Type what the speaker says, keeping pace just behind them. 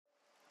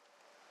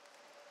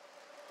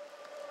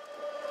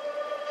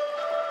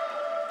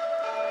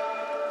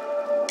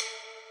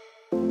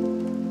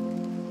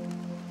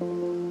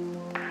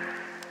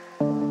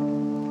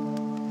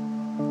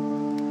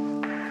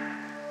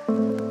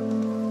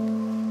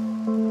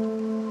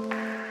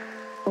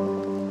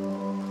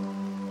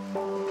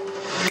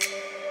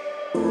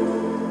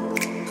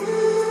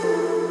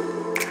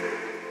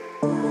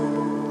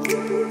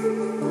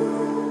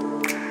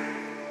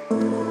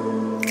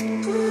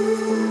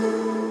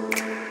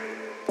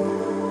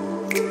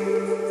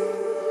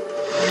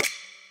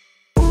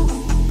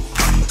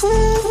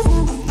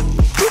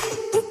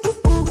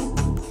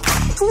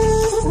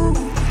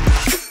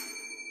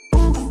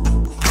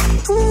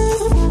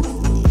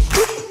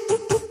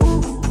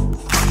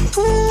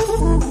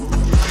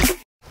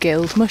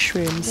Gilled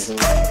mushrooms.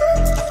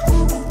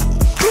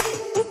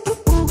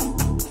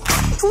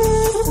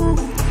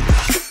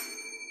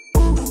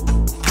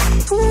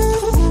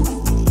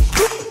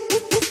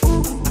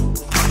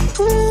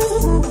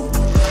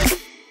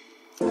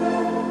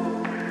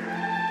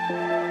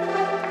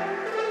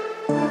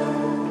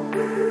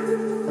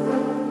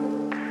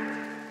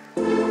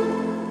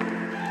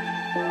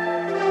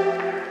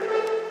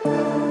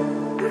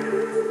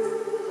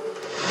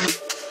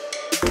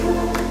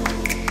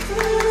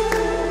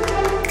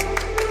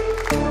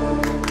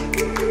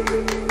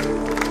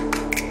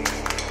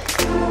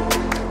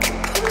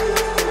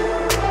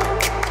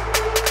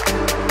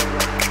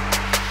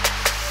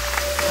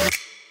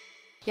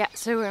 Yeah,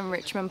 so we're in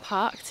Richmond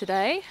Park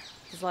today.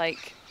 It's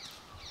like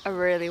a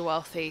really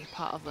wealthy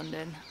part of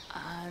London,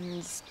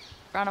 and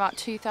around about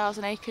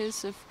 2,000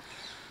 acres of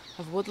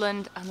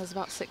woodland, and there's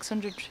about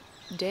 600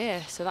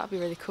 deer, so that'd be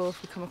really cool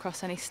if we come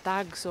across any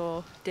stags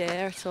or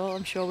deer at all.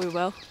 I'm sure we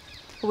will.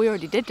 Well, we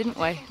already did, didn't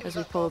we, as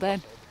we pulled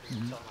in?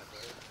 Mm-hmm.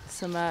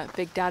 Some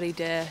big daddy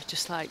deer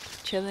just like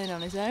chilling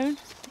on his own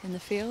in the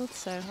field,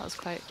 so that was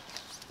quite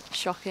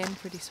shocking,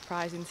 pretty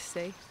surprising to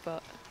see,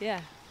 but yeah,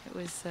 it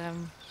was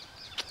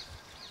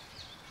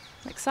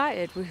I'm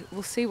excited.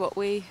 We'll see what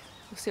we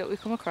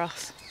come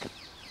across.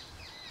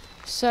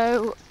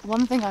 So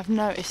one thing I've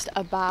noticed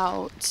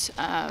about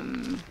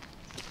oh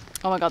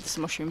my god, there's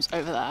some mushrooms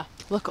over there.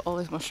 Look at all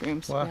these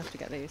mushrooms. Wow. We have to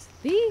get these.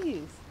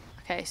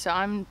 Okay, so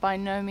I'm by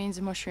no means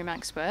a mushroom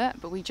expert,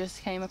 but we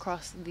just came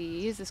across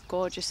this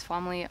gorgeous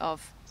family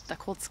of, they're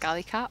called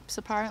snakelike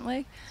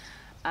apparently.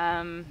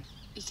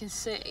 You can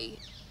see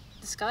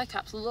the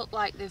snakelike look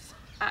like they've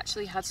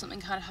actually had something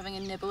kind of having a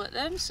nibble at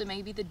them, so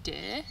maybe the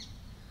deer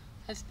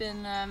have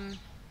been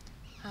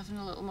having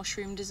a little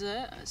mushroom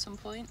dessert at some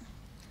point.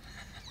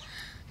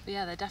 But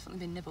yeah, they've definitely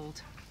been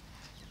nibbled.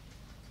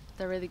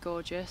 They're really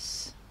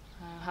gorgeous.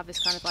 Have this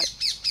kind of like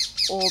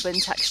auburn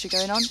texture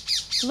going on.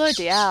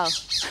 Bloody hell!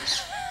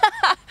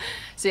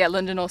 So yeah,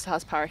 London also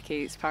has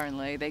parakeets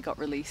apparently. They got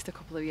released a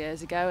couple of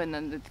years ago and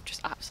then they've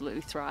just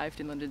absolutely thrived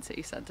in London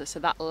city centre. So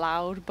that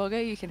loud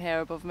bugger you can hear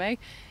above me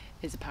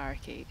is a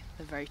parakeet.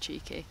 They're very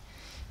cheeky.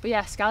 But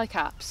yeah,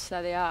 snakelike,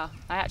 there they are.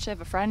 I actually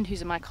have a friend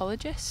who's a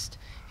mycologist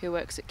who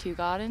works at Kew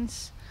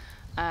Gardens.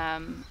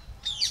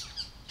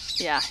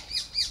 Yeah,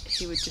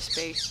 he would just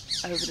be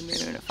over the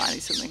moon at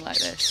finding something like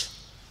this.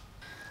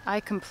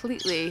 I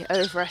completely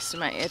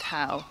overestimated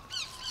how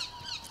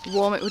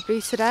warm it would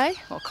be today,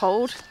 or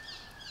cold.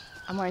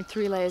 I'm wearing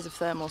 3 layers of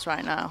thermals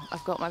right now.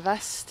 I've got my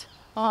vest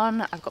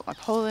on, I've got my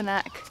polar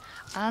neck,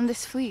 and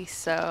this fleece,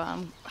 so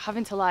I'm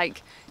having to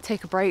like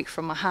take a break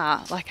from my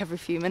hat like every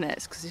few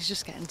minutes because it's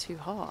just getting too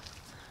hot.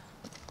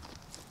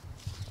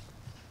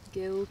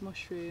 Gilled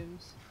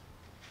mushrooms.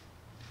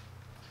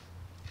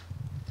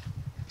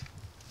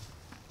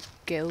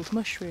 Gilled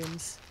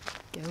mushrooms.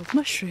 Gilled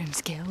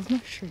mushrooms, gilled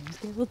mushrooms,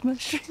 gilled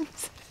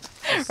mushrooms.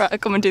 Right, I'll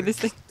come and do this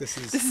thing. This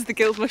is the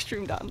gilled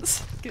mushroom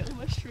dance. Gilled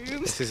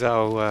mushrooms. This is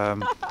our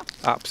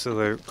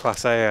absolute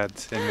class A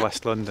ads in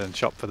West London,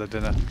 shop for the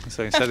dinner.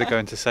 So instead of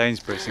going to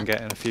Sainsbury's and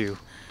getting a few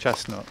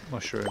chestnut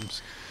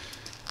mushrooms,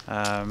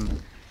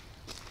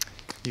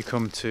 you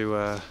come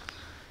to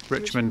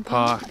Richmond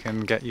Park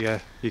and get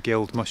your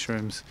gilled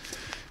mushrooms.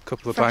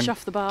 Fresh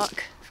off the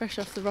bark, fresh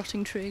off the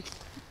rotting tree.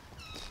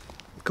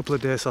 A couple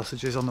of deer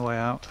sausages on the way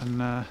out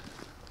and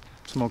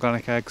some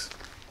organic eggs.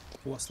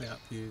 What's the app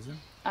you're using?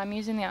 I'm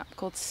using the app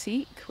called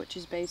Seek, which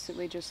is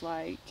basically just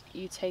like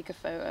you take a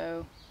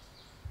photo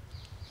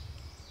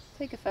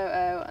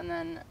and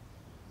then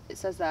it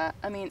says that.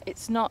 I mean,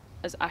 it's not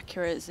as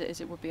accurate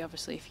as it would be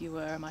obviously if you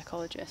were a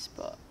mycologist,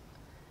 but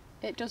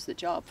it does the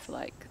job for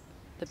like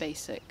the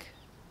basic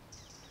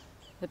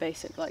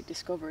like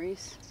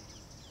discoveries.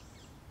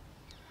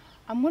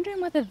 I'm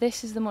wondering whether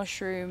this is the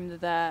mushroom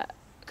that,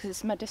 because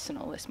it's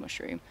medicinal, this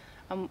mushroom.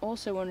 I'm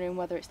also wondering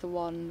whether it's the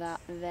one that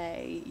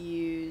they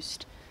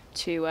used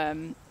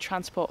to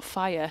transport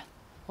fire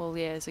all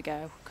years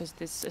ago, because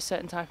there's a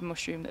certain type of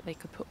mushroom that they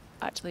could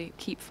actually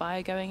keep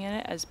fire going in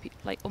it, as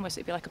like almost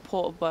it'd be like a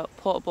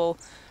portable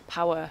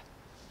power,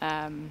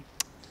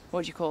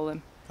 what do you call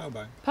them? Power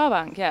bank. Power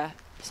bank, yeah.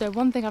 So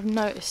one thing I've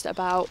noticed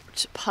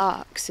about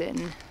parks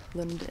in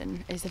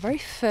London is they're very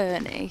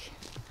ferny,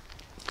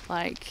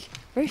 and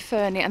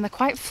they're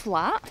quite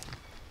flat,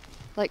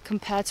 like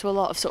compared to a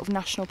lot of sort of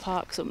national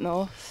parks up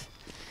north.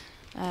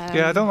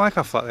 Yeah, I don't like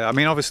how flat they are. I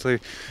mean,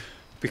 obviously,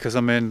 because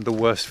I'm in the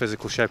worst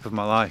physical shape of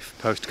my life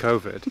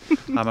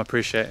post-COVID, I'm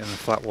appreciating the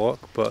flat walk,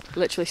 but...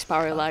 Literally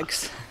sparrow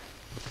legs.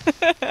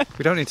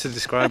 We don't need to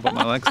describe what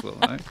my legs look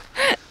like.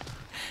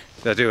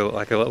 They do look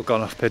like a little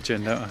gone-off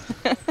pigeon, don't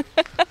I?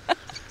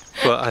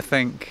 But I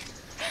think,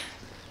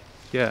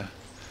 yeah,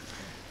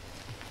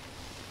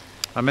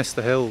 I miss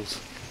the hills.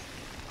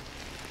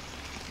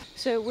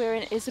 So we're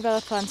in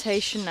Isabella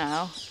Plantation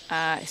now.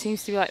 It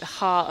seems to be like the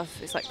heart of,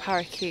 it's like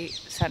parakeet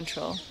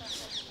central.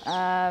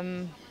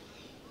 Yeah,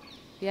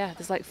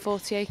 there's like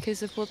 40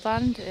 acres of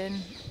woodland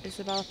in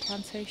Isabella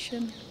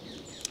Plantation.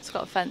 It's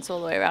got a fence all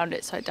the way around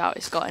it, so I doubt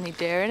it's got any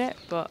deer in it,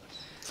 but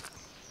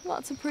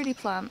lots of pretty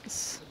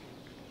plants.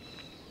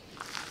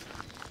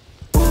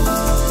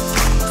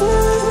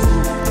 Woo!